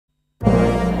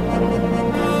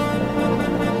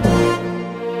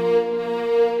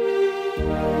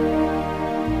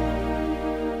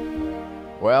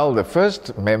Well, the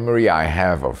first memory I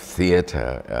have of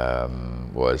theatre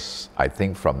was, I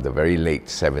think, from the very late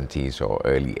 70s or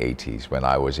early 80s, when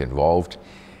I was involved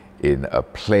in a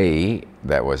play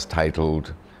that was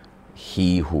titled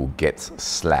He Who Gets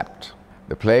Slapped.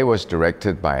 The play was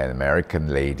directed by an American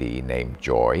lady named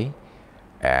Joy,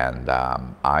 and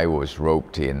I was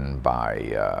roped in by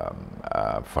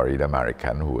Farida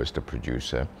Marikan, who was the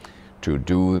producer, to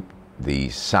do the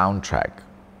soundtrack,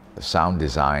 the sound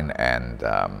design and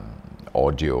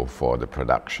audio for the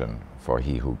production for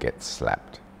He Who Gets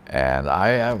Slapped. And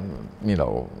I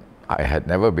had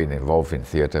never been involved in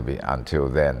theatre until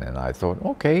then, and I thought,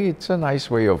 okay, it's a nice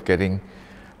way of getting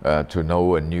to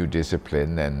know a new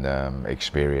discipline and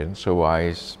experience. So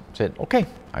I said, okay,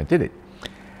 I did it.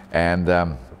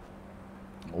 And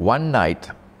one night,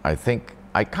 I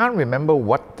can't remember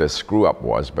what the screw-up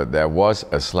was, but there was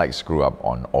a slight screw-up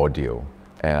on audio.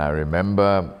 And I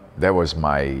remember that was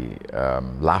my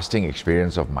lasting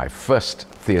experience of my first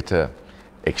theatre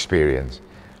experience,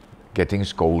 getting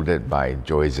scolded by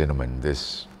Joy Zinnerman,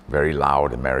 this very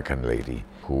loud American lady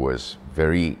who was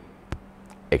very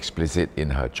explicit in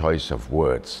her choice of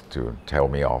words to tell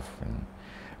me off. And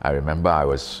I remember I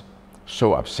was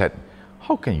so upset.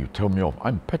 How can you tell me off?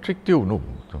 I'm Patrick Teoh. No.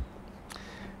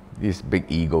 This big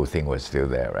ego thing was still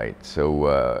there, right? So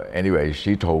anyway,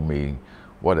 she told me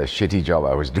what a shitty job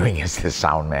I was doing as the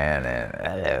sound man.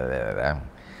 And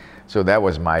so that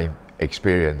was my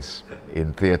experience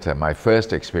in theatre, my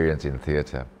first experience in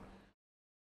theatre.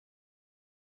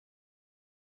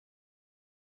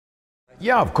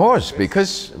 Yeah, of course,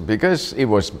 because it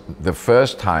was the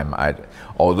first time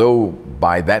although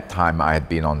by that time I had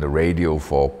been on the radio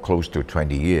for close to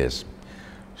 20 years.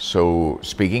 So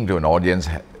speaking to an audience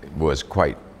was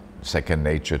quite second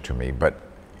nature to me, but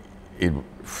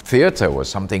theatre was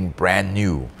something brand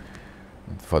new.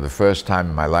 For the first time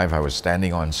in my life, I was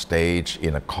standing on stage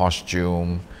in a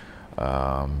costume,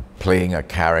 playing a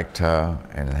character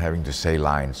and having to say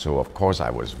lines. So of course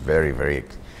I was very, very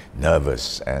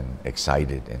nervous and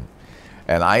excited,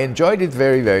 and I enjoyed it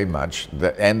very, very much.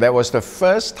 And that was the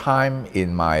first time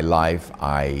in my life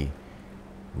I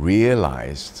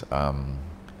realized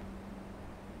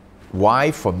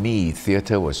why, for me,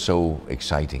 theatre was so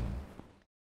exciting.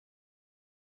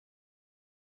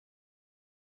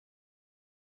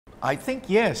 I think,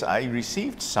 yes, I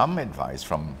received some advice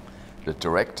from the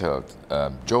director,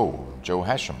 Joe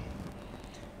Hashem.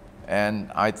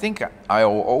 And I think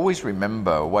I'll always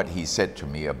remember what he said to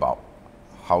me about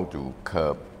how to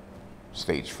curb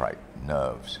stage fright,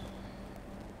 nerves.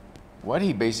 What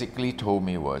he basically told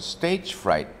me was stage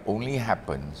fright only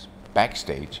happens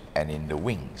backstage and in the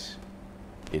wings.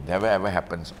 It never ever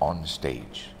happens on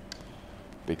stage.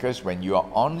 Because when you are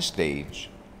on stage,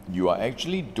 you are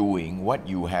actually doing what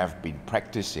you have been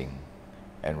practicing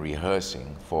and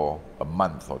rehearsing for a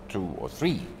month or 2 or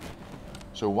 3.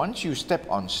 So once you step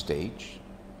on stage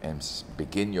and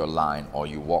begin your line, or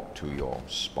you walk to your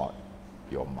spot,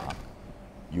 your mark,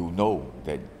 you know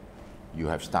that you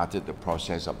have started the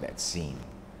process of that scene.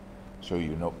 So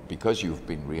you know, because you've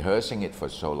been rehearsing it for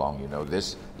so long, you know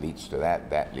this leads to that,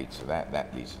 that leads to that,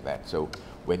 that leads to that. So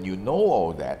when you know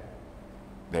all that,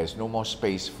 there's no more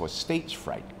space for stage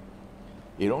fright.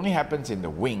 It only happens in the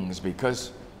wings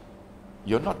because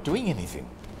you're not doing anything.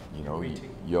 You know,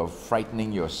 you're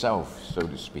frightening yourself, so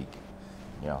to speak.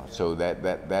 Yeah, so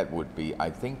that would be, I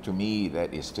think, to me,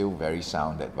 that is still very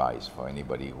sound advice for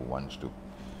anybody who wants to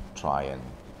try and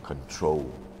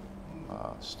control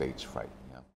stage fright.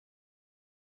 Yeah.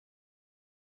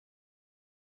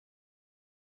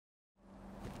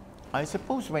 I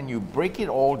suppose when you break it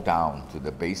all down to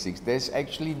the basics, there's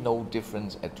actually no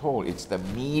difference at all. It's the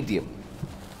medium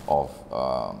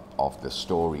of the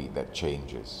story that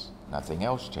changes. Nothing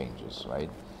else changes, right?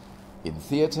 In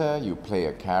theatre, you play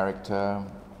a character,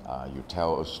 you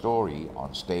tell a story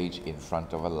on stage in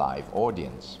front of a live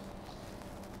audience.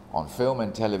 On film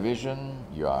and television,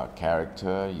 you are a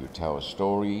character, you tell a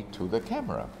story to the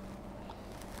camera.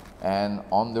 And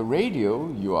on the radio,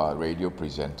 you are a radio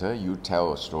presenter, you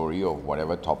tell a story of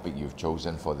whatever topic you've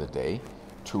chosen for the day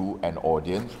to an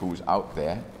audience who's out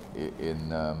there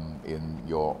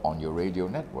on your radio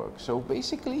network. So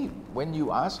basically, when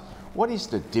you ask, what is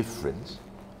the difference?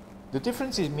 The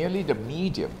difference is merely the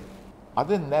medium.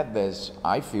 Other than that,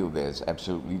 I feel there's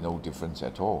absolutely no difference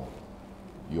at all.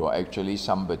 You are actually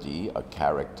somebody, a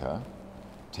character,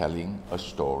 telling a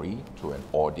story to an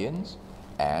audience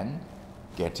and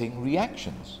getting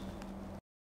reactions.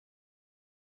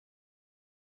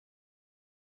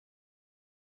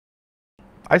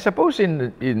 I suppose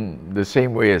in the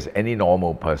same way as any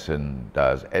normal person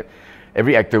does.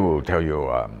 Every actor will tell you,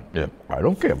 yeah, I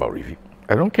don't care about review.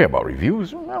 I don't care about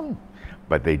reviews. Well,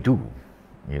 but they do.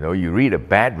 You know, you read a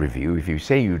bad review, if you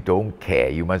say you don't care,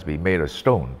 you must be made of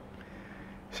stone.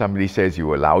 Somebody says you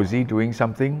were lousy doing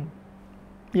something,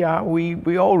 yeah,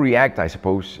 we all react, I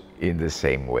suppose, in the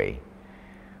same way.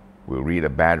 We'll read a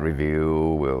bad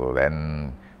review, we'll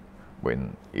then,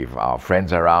 if our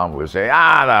friends are around, we'll say, the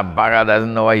bugger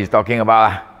doesn't know what he's talking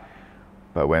about.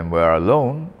 But when we're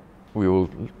alone,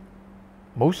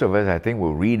 most of us, I think,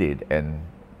 will read it and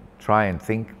try and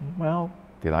think, well,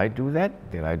 did I do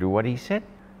that? Did I do what he said?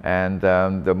 And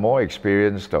the more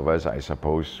experienced of us, I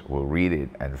suppose, will read it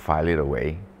and file it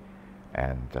away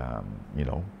and, you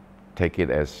know, take it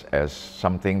as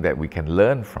something that we can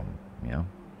learn from, you know.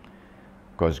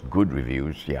 Because good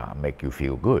reviews, yeah, make you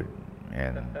feel good.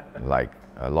 And like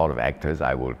a lot of actors,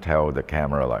 I will tell the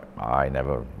camera, like, I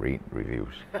never read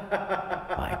reviews.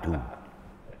 I do.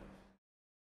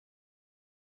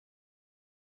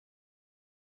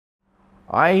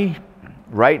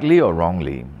 Rightly or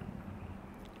wrongly,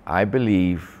 I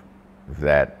believe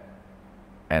that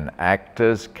an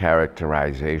actor's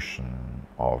characterization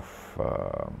of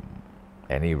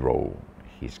any role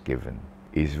he's given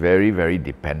is very, very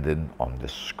dependent on the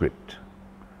script.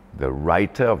 The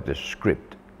writer of the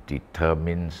script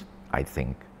determines, I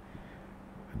think,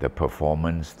 the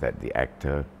performance that the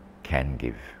actor can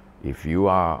give. If you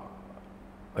are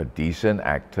a decent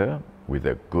actor with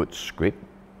a good script,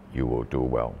 you will do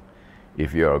well.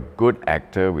 If you're a good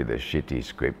actor with a shitty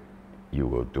script, you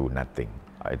will do nothing.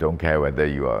 I don't care whether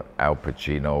you are Al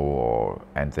Pacino or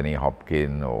Anthony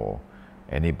Hopkins or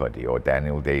anybody, or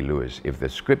Daniel Day-Lewis. If the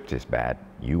script is bad,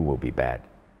 you will be bad.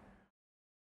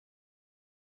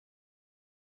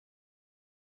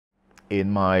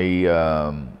 In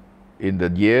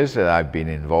the years that I've been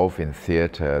involved in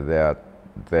theatre,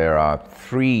 there are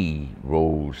three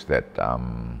roles that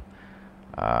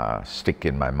stick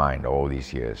in my mind all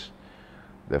these years.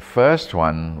 The first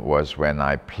one was when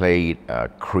I played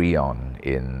Creon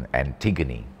in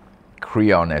Antigone.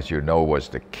 Creon, as you know, was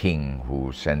the king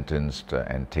who sentenced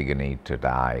Antigone to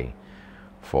die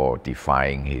for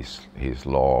defying his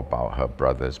law about her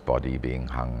brother's body being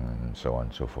hung and so on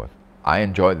and so forth. I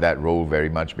enjoyed that role very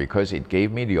much because it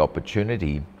gave me the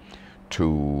opportunity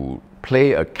to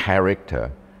play a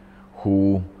character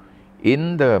who,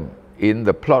 in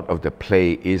the plot of the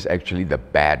play, is actually the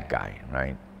bad guy,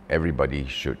 right? Everybody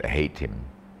should hate him.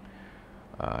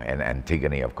 And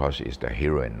Antigone, of course, is the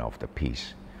heroine of the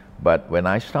piece. But when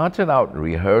I started out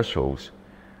rehearsals,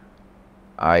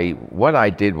 what I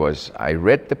did was I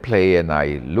read the play and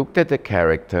I looked at the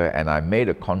character and I made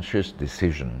a conscious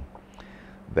decision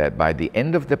that by the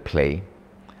end of the play,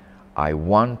 I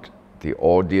want the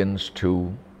audience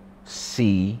to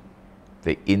see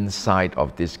the inside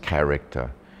of this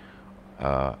character.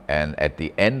 And at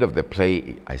the end of the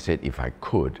play, I said, if I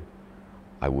could,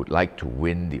 I would like to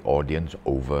win the audience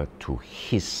over to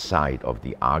his side of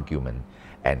the argument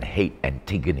and hate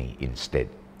Antigone instead.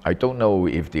 I don't know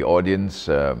if the audience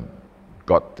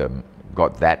got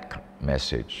that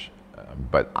message,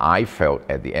 but I felt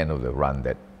at the end of the run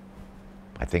that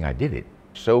I think I did it.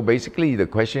 So basically, the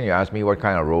question you asked me, what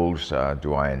kind of roles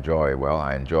do I enjoy? Well,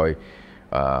 I enjoy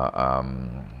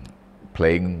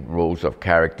playing roles of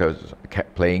characters,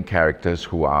 playing characters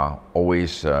who are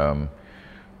always not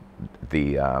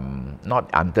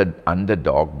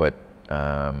underdog, but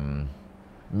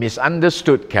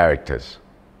misunderstood characters.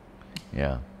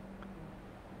 Yeah.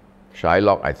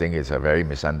 Shylock, I think, is a very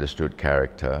misunderstood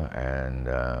character,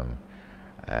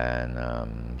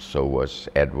 and so was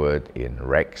Edward in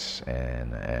Rex,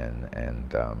 and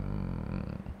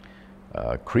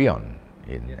Creon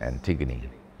in Antigone.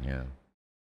 Yeah.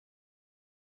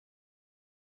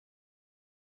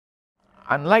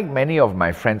 Unlike many of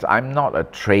my friends, I'm not a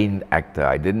trained actor.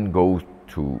 I didn't go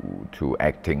to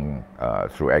acting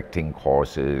through acting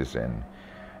courses and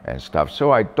stuff.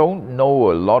 So I don't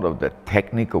know a lot of the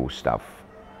technical stuff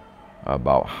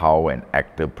about how an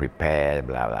actor prepares,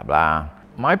 blah, blah, blah.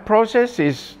 My process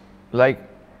is like,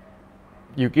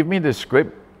 you give me the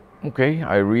script, okay,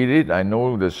 I read it, I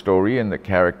know the story and the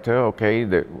character,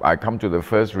 okay, I come to the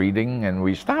first reading and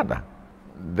we start.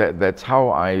 That's how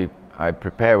I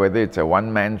prepare, whether it's a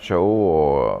one-man show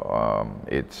or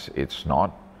it's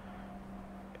not.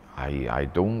 I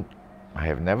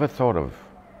have never thought of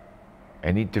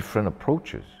any different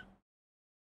approaches.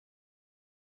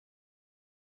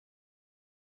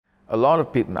 A lot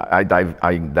of people, I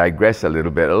digress a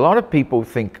little bit. A lot of people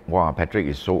think, wow, Patrick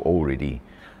is so old already,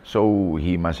 so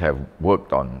he must have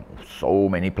worked on so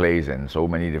many plays and so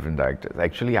many different directors.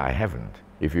 Actually, I haven't.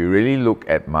 If you really look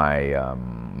at my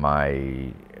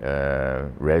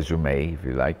resume, if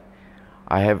you like,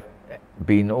 I have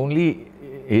been only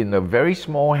in a very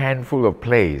small handful of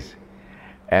plays.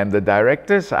 And the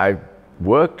directors I've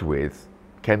worked with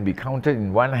can be counted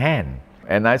in one hand.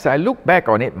 And as I look back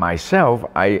on it myself,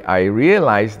 I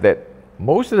realized that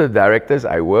most of the directors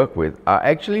I work with are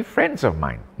actually friends of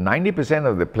mine. 90%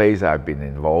 of the plays I've been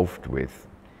involved with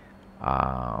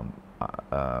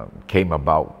came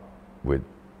about with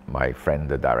my friend,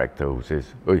 the director, who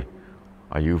says, "Hey,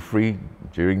 are you free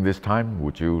during this time?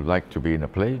 Would you like to be in a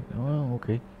play?" "Oh,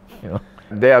 okay." You know,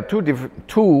 there are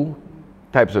two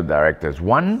types of directors.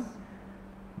 One,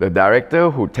 the director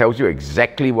who tells you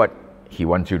exactly what he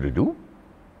wants you to do.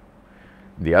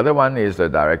 The other one is the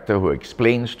director who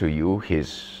explains to you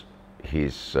his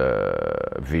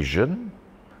vision.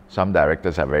 Some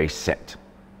directors are very set.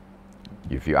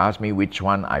 If you ask me which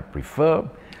one I prefer,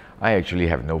 I actually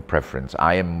have no preference.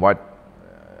 I am what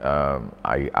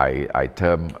I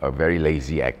term a very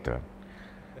lazy actor.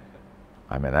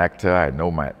 I'm an actor,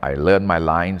 I learn my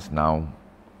lines, now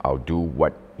I'll do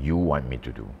what you want me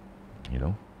to do, you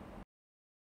know?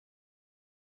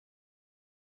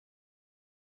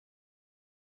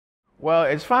 Well,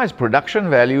 as far as production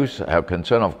values are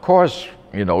concerned, of course,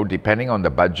 you know, depending on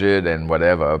the budget and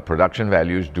whatever, production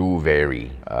values do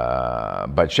vary.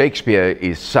 But Shakespeare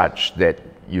is such that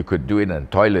you could do it in a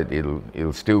toilet,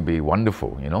 it'll still be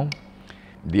wonderful, you know.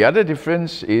 The other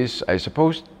difference is, I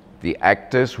suppose, the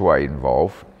actors who are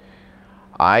involved.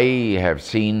 I have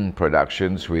seen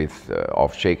productions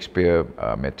of Shakespeare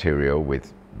material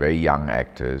with very young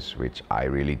actors, which I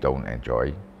really don't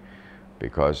enjoy.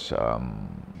 Because,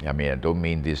 I mean, I don't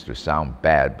mean this to sound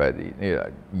bad, but you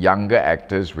know, younger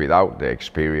actors without the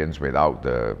experience, without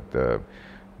the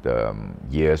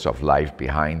years of life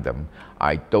behind them,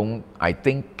 I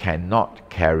think cannot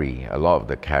carry a lot of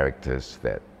the characters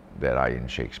that are in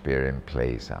Shakespearean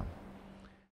plays.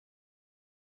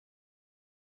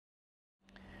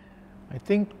 I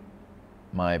think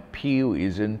my appeal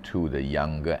isn't to the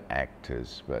younger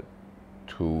actors, but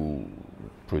to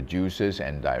producers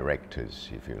and directors,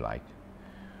 if you like,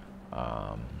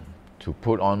 to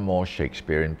put on more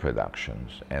Shakespearean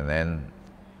productions and then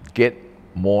get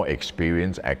more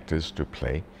experienced actors to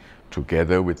play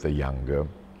together with the younger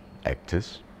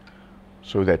actors,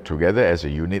 so that together as a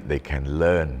unit they can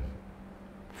learn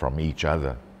from each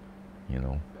other, you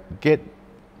know. Get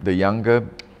the younger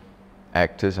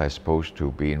actors, I suppose,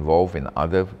 to be involved in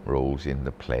other roles in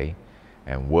the play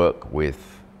and work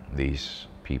with these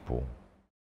people.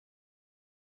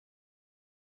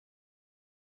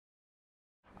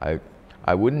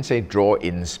 I wouldn't say draw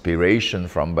inspiration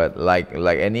from, but like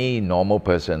any normal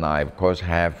person, I of course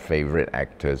have favorite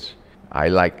actors. I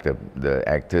like the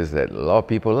actors that a lot of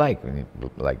people like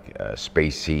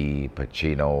Spacey,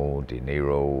 Pacino, De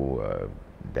Niro,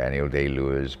 Daniel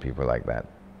Day-Lewis, people like that.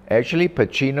 Actually,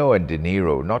 Pacino and De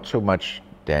Niro, not so much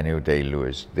Daniel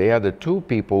Day-Lewis. They are the two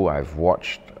people I've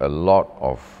watched a lot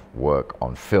of work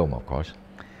on film, of course,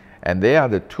 and they are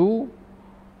the two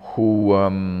who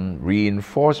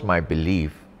reinforce my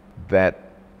belief that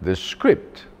the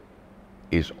script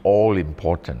is all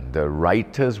important. The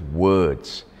writer's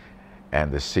words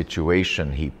and the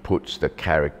situation he puts the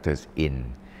characters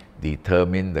in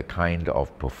determine the kind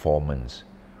of performance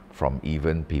from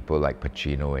even people like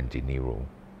Pacino and De Niro.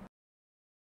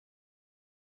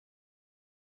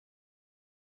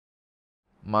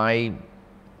 My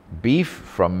beef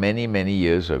from many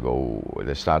years ago,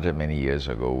 that started many years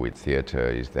ago with theatre,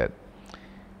 is that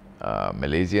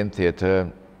Malaysian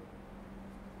theatre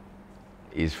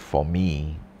is, for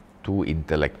me, too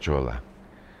intellectual.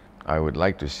 I would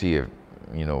like to see a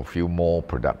few more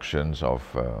productions of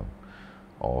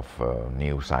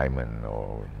Neil Simon,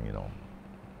 or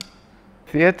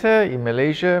Theatre in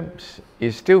Malaysia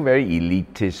is still very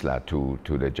elitist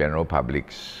to the general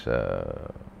public's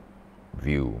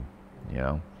view,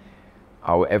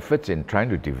 Our efforts in trying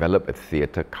to develop a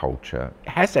theatre culture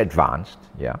has advanced,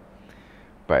 yeah,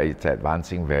 but it's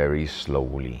advancing very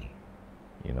slowly.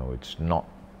 It's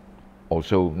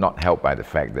also not helped by the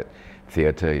fact that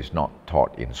theatre is not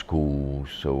taught in schools,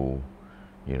 so,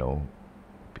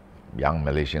 young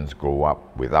Malaysians grow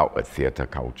up without a theatre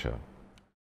culture.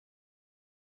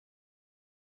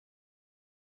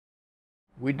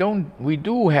 We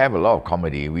do have a lot of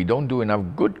comedy. We don't do enough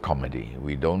good comedy.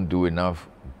 We don't do enough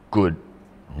good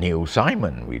Neil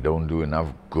Simon. We don't do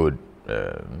enough good,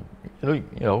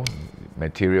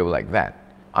 material like that.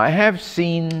 I have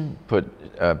seen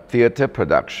theatre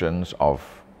productions of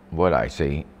what I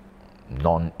say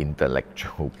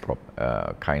non-intellectual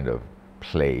kind of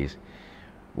plays,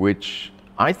 which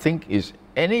I think is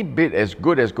any bit as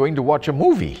good as going to watch a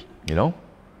movie,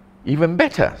 Even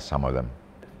better, some of them.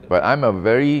 But I'm a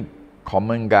very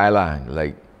common guy lah,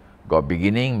 like got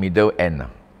beginning, middle, end.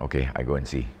 Okay, I go and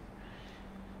see.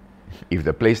 If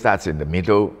the play starts in the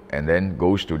middle and then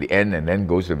goes to the end and then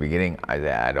goes to the beginning, I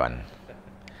say, I don't want.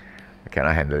 I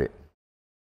cannot handle it.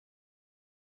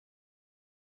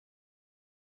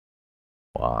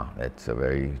 Wow, that's a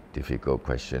very difficult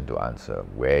question to answer.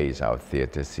 Where is our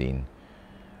theatre scene?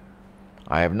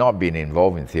 I have not been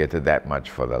involved in theatre that much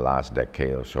for the last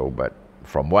decade or so, but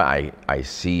from what I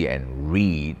see and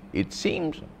read, it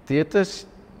seems theatres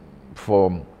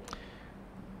for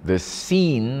the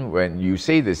scene, when you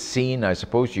say the scene, I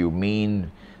suppose you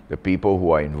mean the people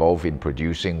who are involved in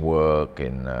producing work,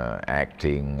 in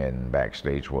acting and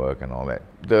backstage work and all that.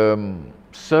 The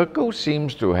circle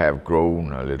seems to have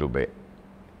grown a little bit,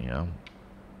 you know,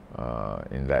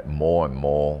 in that more and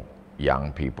more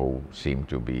young people seem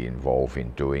to be involved in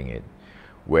doing it.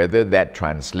 Whether that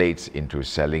translates into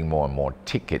selling more and more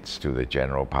tickets to the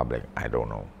general public, I don't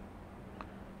know.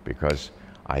 Because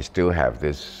I still have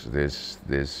this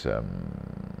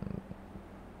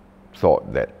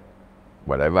thought that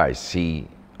whatever I see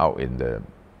out in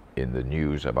the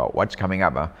news about what's coming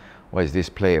up, what is this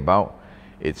play about,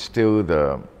 it's still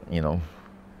the, you know,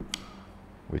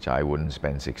 which I wouldn't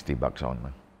spend $60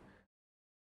 on.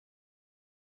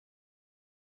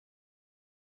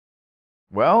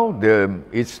 Well,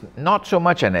 it's not so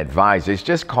much an advice, it's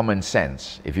just common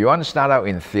sense. If you want to start out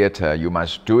in theatre, you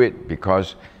must do it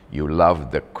because you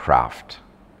love the craft,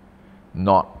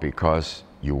 not because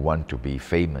you want to be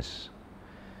famous.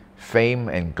 Fame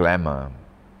and glamour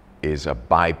is a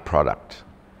byproduct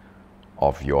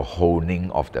of your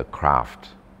honing of the craft.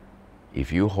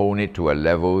 If you hone it to a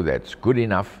level that's good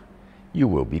enough, you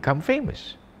will become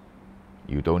famous.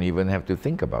 You don't even have to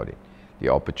think about it. The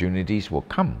opportunities will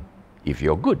come if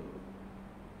you're good.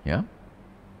 Yeah?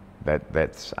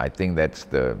 I think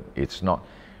it's not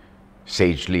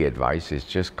sagely advice, it's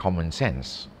just common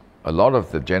sense. A lot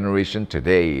of the generation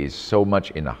today is so much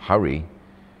in a hurry,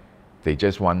 they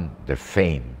just want the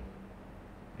fame.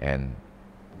 And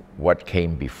what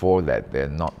came before that, they're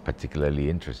not particularly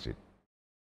interested.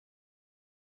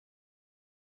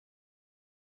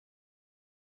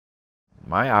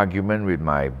 My argument with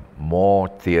my more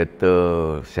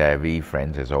theatre savvy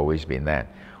friends has always been that,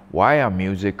 why are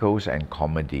musicals and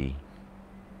comedy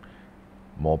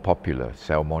more popular,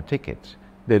 sell more tickets?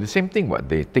 They're the same thing, what?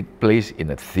 They take place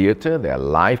in a theatre, they're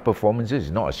live performances,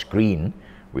 it's not a screen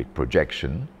with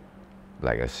projection,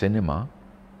 like a cinema.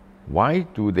 Why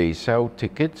do they sell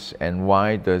tickets, and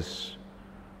why does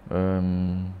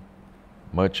Merchant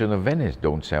of Venice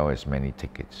don't sell as many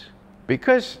tickets?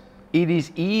 Because it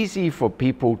is easy for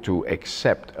people to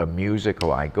accept a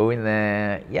musical. I go in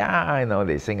there, yeah, I know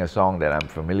they sing a song that I'm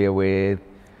familiar with,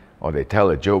 or they tell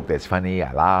a joke that's funny,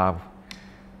 I laugh.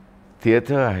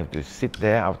 Theatre, I have to sit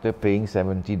there after paying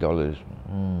 $70.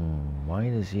 Why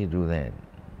does he do that?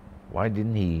 Why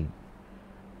didn't he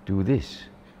do this?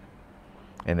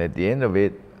 And at the end of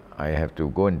it, I have to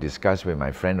go and discuss with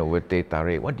my friend over Teh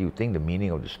Tarik, what do you think the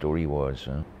meaning of the story was?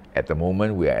 At the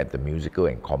moment, we are at the musical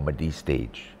and comedy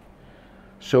stage.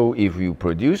 So if you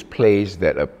produce plays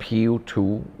that appeal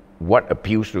to what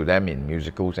appeals to them in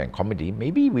musicals and comedy,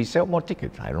 maybe we sell more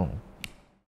tickets, I don't know.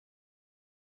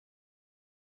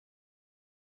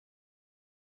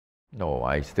 No,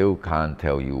 I still can't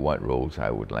tell you what roles I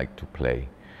would like to play.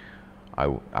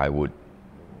 I would,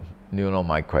 you know,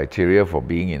 my criteria for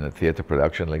being in a theatre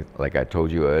production, like I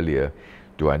told you earlier,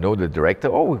 do I know the director?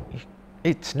 Oh,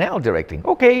 it's Nell directing.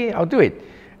 Okay, I'll do it.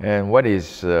 And what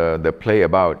is the play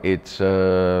about? It's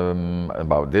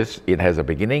about this. It has a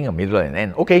beginning, a middle, and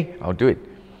end. Okay, I'll do it.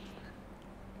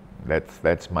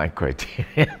 That's my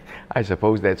criteria. I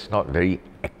suppose that's not very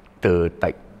actor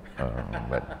type,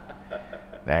 but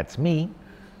that's me.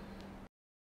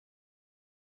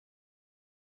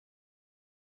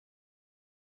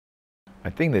 I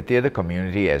think the theatre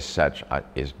community as such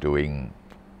is doing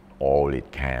all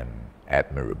it can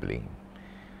admirably.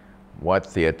 What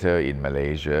theatre in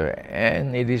Malaysia,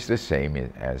 and it is the same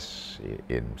as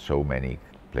in so many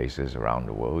places around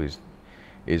the world,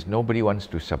 is nobody wants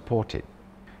to support it.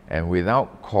 And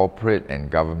without corporate and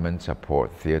government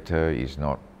support, theatre is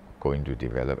not going to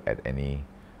develop at any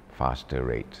faster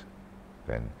rate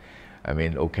than, I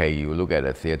mean, okay, you look at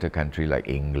a theatre country like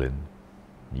England,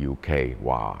 UK,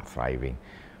 wow, thriving.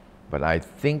 But I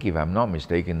think, if I'm not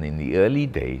mistaken, in the early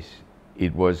days,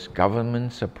 it was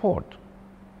government support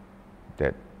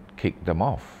that kicked them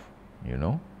off, you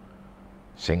know.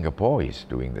 Singapore is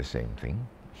doing the same thing.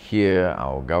 Here,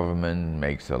 our government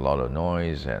makes a lot of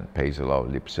noise and pays a lot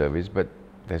of lip service, but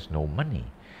there's no money.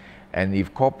 And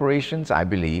if corporations, I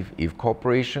believe, if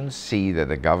corporations see that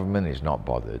the government is not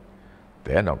bothered,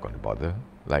 they're not going to bother.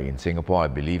 Like in Singapore, I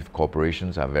believe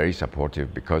corporations are very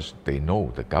supportive because they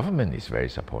know the government is very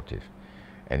supportive.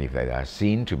 And if they are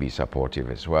seen to be supportive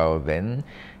as well, then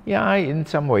yeah, in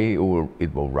some way it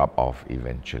will rub off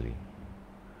eventually.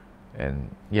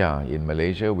 And yeah, in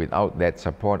Malaysia, without that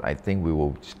support, I think we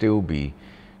will still be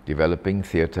developing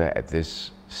theatre at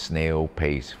this snail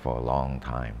pace for a long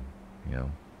time, you know.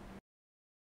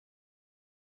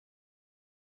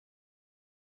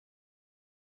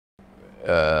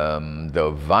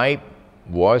 The vibe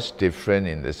was different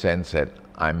in the sense that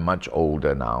I'm much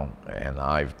older now, and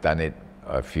I've done it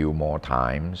a few more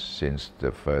times since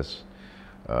the first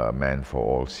Man for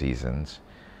All Seasons.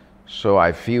 So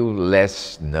I feel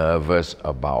less nervous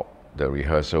about the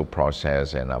rehearsal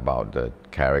process and about the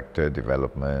character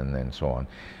development and so on.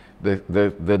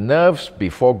 The nerves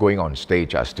before going on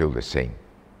stage are still the same,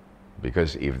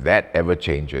 because if that ever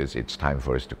changes, it's time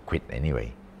for us to quit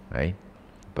anyway, right?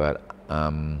 But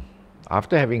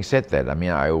after having said that, I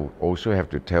mean, I also have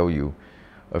to tell you,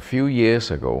 a few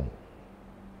years ago,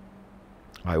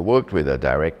 I worked with a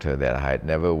director that I had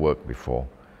never worked before,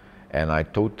 and I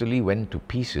totally went to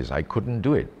pieces. I couldn't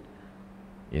do it.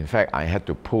 In fact, I had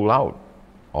to pull out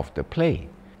of the play.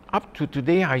 Up to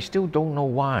today, I still don't know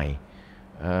why.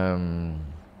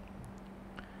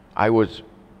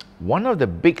 One of the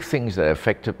big things that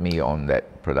affected me on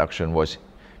that production was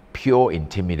pure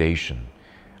intimidation.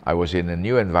 I was in a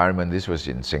new environment. This was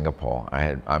in Singapore.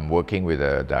 I'm working with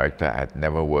a director I had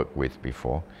never worked with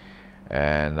before.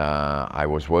 And I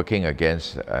was working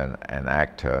against an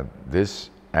actor.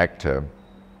 This actor,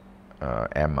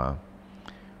 Emma,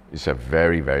 is a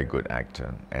very, very good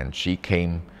actor. And she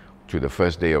came to the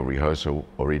first day of rehearsal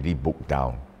already booked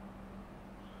down.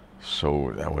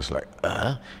 So I was like,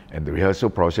 And the rehearsal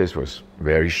process was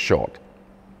very short,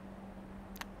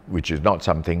 which is not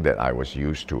something that I was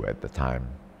used to at the time.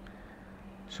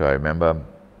 So I remember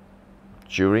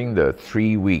during the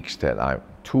 2 weeks that I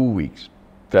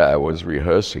was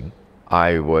rehearsing,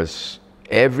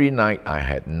 every night I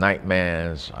had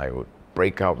nightmares. I would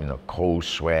break out in a cold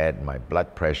sweat. My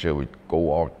blood pressure would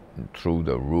go out through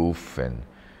the roof, and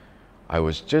I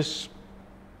was just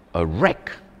a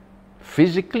wreck.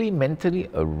 Physically, mentally,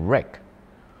 a wreck.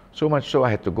 So much so I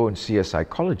had to go and see a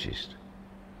psychologist.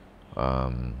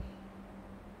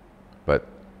 But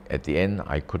at the end,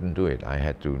 I couldn't do it. I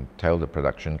had to tell the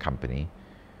production company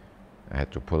I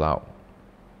had to pull out.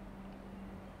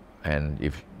 And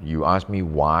if you ask me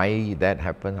why that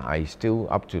happened,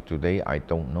 up to today, I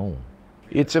don't know.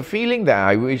 It's a feeling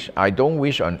that I don't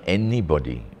wish on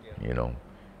anybody, you know.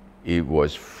 It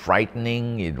was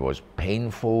frightening, it was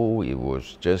painful, it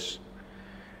was just,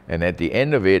 and at the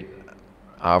end of it,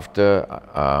 after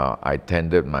I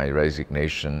tendered my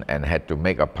resignation and had to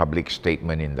make a public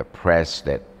statement in the press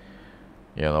that,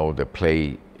 you know, the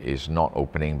play is not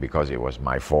opening because it was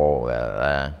my fault,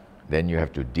 then you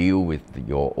have to deal with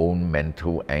your own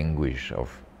mental anguish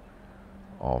of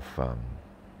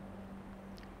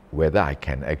whether I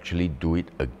can actually do it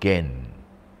again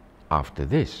after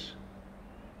this.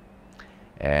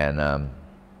 And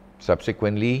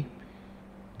subsequently,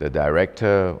 the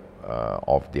director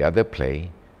of the other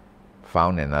play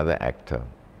found another actor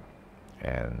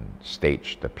and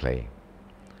staged the play.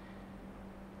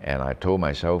 And I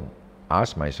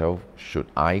asked myself, should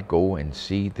I go and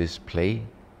see this play?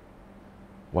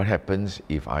 What happens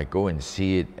if I go and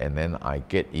see it and then I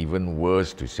get even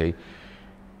worse to say,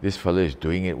 this fellow is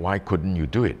doing it, why couldn't you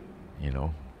do it, you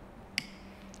know?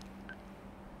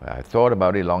 I thought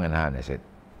about it long and hard, and I said,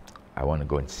 I want to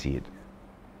go and see it.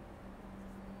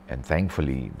 And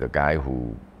thankfully, the guy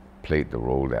who played the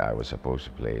role that I was supposed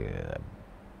to play, a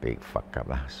big fuck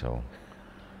up, so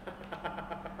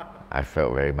I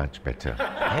felt very much better.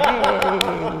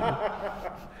 Hey!